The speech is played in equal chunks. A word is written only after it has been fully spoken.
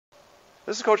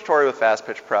This is Coach Torrey with Fast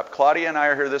Pitch Prep. Claudia and I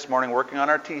are here this morning working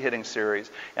on our tee hitting series,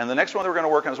 and the next one that we're going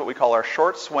to work on is what we call our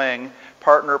short swing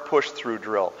partner push-through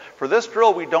drill. For this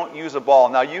drill, we don't use a ball.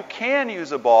 Now, you can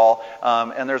use a ball,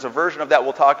 and there's a version of that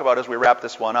we'll talk about as we wrap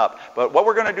this one up. But what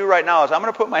we're going to do right now is I'm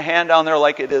going to put my hand down there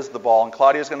like it is the ball, and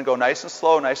Claudia's going to go nice and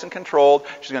slow, nice and controlled.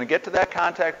 She's going to get to that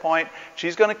contact point.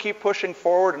 She's going to keep pushing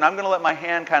forward, and I'm going to let my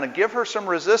hand kind of give her some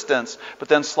resistance, but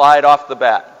then slide off the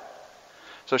bat.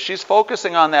 So she's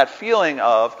focusing on that feeling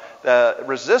of the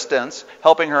resistance,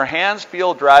 helping her hands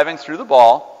feel driving through the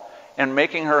ball, and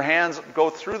making her hands go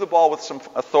through the ball with some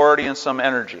authority and some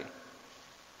energy.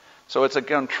 So it's a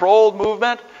controlled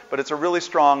movement, but it's a really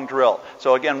strong drill.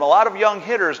 So again, a lot of young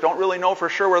hitters don't really know for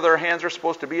sure where their hands are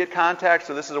supposed to be at contact,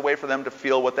 so this is a way for them to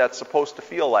feel what that's supposed to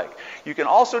feel like. You can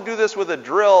also do this with a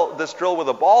drill, with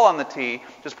a ball on the tee.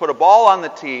 Just put a ball on the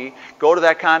tee, go to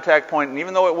that contact point, and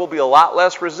even though it will be a lot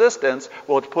less resistance,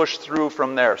 we'll push through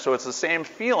from there. So it's the same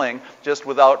feeling, just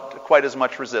without quite as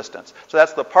much resistance. So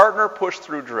that's the partner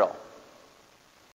push-through drill.